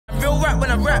right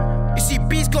when I rap. You see,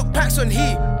 B's got packs on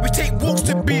heat. We take walks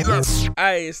to beat us.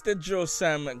 Aye, it's the Joe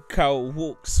Sam Cow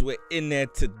Walkz. We're in there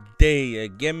today.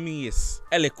 Again, me, it's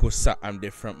Elico something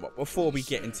different. But before we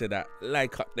get into that,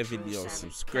 like up the video,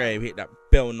 subscribe, hit that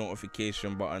bell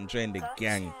notification button, join the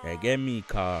gang. Again, me,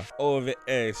 car. Over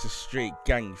there, it's a straight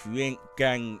gang. If you ain't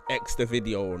gang, X the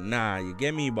video, nah, you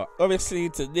get me? But obviously,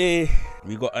 today,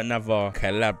 we got another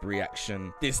collab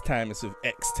reaction. This time, it's with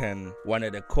X10, one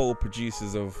of the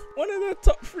co-producers of one of the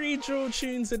top 3 drill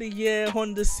tunes of the year,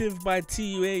 Honda Civ by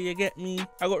TUA, you get me?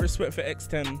 I got respect for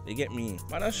X10, you get me?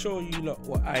 Man, I show you lot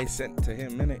what I sent to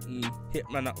him, innit? He hit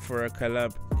man up for a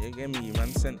collab, you get me?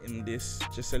 Man sent him this,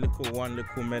 just a one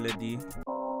little melody.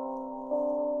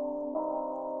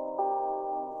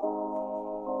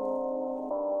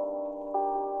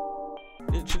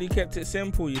 Literally kept it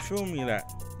simple, you feel me? Like,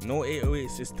 no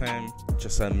 808s this time,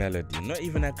 just a melody, not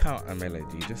even a counter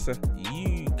melody, just a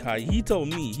he told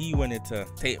me he wanted to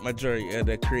take majority of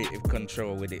the creative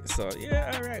control with it, so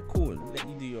yeah, alright, cool, let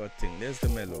you do your thing. There's the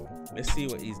mellow. Let's see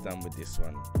what he's done with this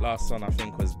one. Last one I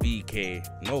think was BK.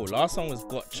 No, last one was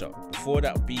Gotcha. Before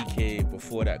that BK,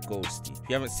 before that Ghosty. If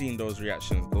you haven't seen those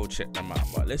reactions, go check them out,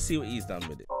 but let's see what he's done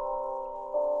with it.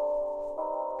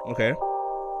 Okay.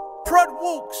 Prod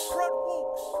Walkz.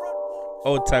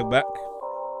 Old tag back.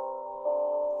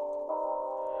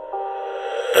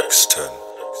 X10.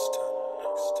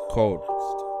 Cold.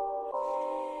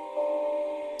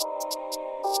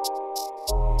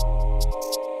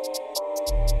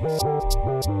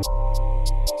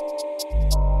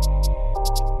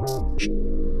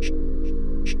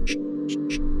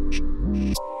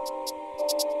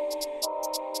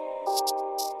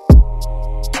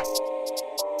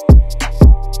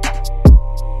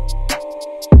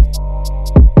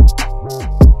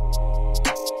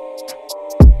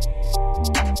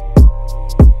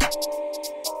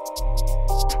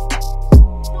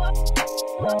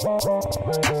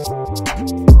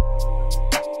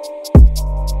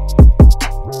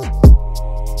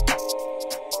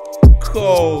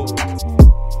 Cold.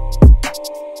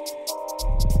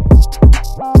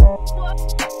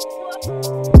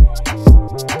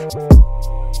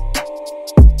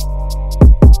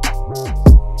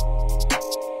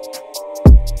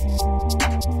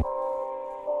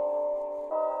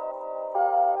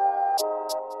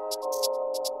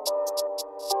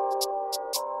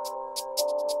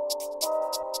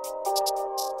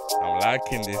 I'm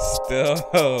liking this still.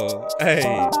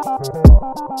 Hey.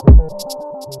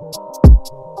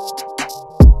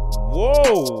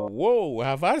 Whoa,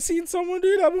 have I seen someone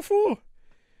do that before?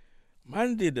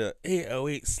 Man did a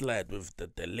 808 slide with the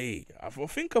delay. I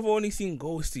think I've only seen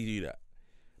Ghosty do that.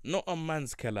 Not on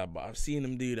man's collab, but I've seen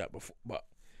him do that before. But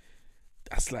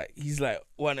that's like, he's like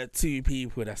one or two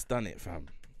people that's done it, fam.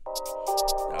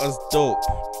 That was dope.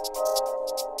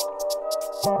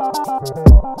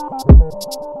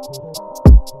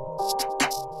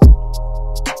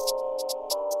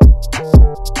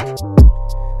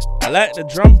 I like the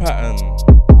drum pattern.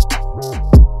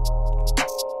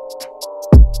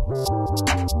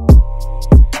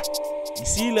 You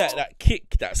see, like that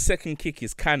kick, that second kick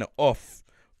is kind of off,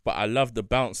 but I love the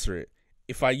bounce rate.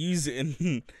 If I use it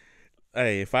in,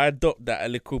 hey, if I adopt that a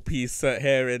little piece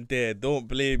here and there, don't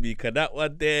blame me, cause that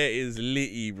one there is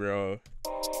litty, bro.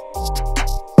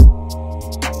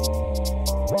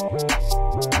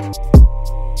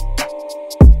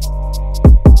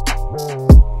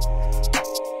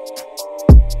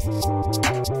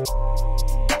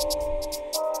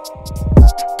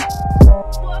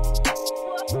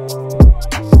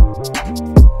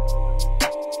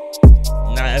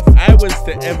 Now, if I was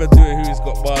to ever do a Who's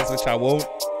Got Bars, which I won't,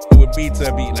 it would be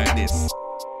to a beat like this.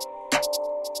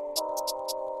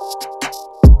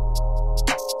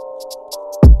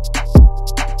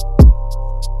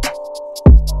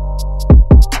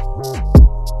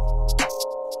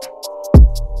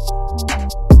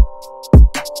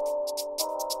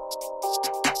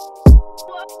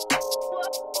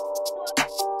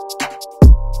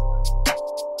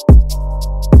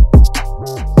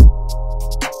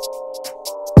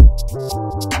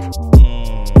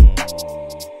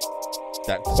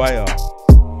 That choir,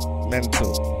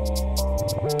 mental.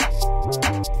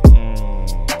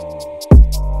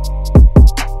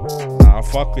 Nah, I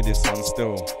fuck with this one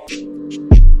still.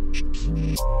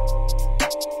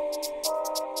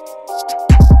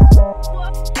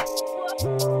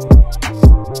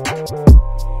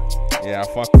 Yeah,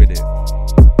 I fuck with it.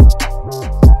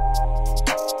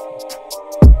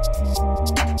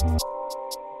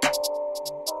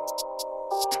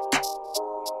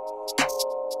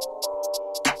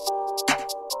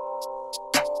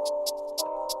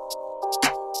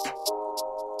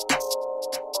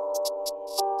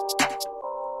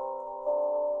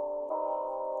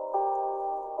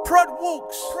 Prod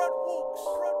Walkz.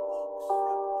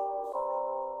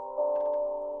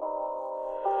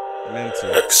 Mental.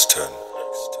 X10.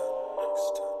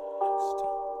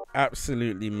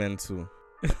 Absolutely mental.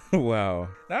 Wow,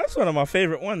 that's one of my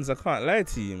favorite ones, I can't lie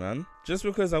to you, man. Just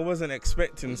because I wasn't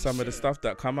expecting some of the stuff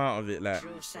that come out of it, like,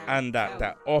 and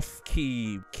that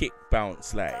off-key kick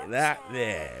bounce, like that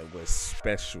there was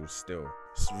special still.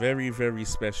 It's very, very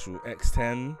special.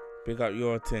 X10, big up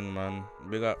your thing, man.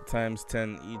 Big up times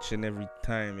 10 each and every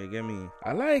time, you get me?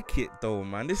 I like it though,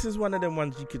 man. This is one of them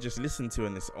ones you could just listen to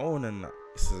on its own and that.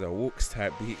 This is a Walkz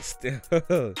type beat still.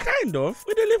 Kind of,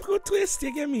 with a lyrical twist,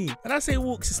 you get me? When I say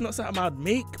Walkz, it's not something I'd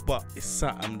make, but it's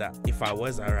something that if I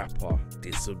was a rapper,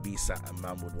 this would be something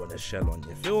man would want to shell on,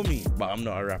 you feel me? But I'm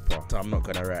not a rapper, so I'm not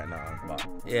gonna right now. But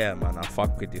yeah, man, I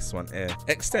fuck with this one.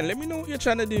 X10, let me know what you're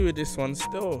trying to do with this one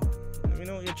still. Let me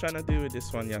know what you're trying to do with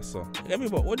this one, yeah, so. Get me,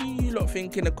 but what do you lot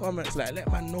think in the comments? Like, let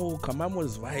man know, cause man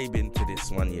was vibing to this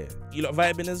one, yeah. You lot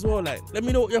vibing as well, like, let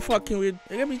me know what you're fucking with.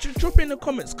 Let me just drop in the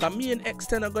comments, cause me and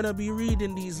X10 are gonna be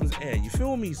reading these ones here, you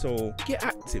feel me? So, get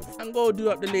active and go do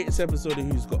up the latest episode of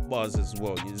Who's Got Bars as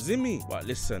well, you see me? But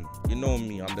listen, you know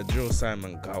me, I'm the Drill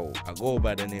Simon Cow. I go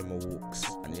by the name of Walkz,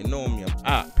 and you know me, I'm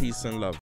out. Peace and love.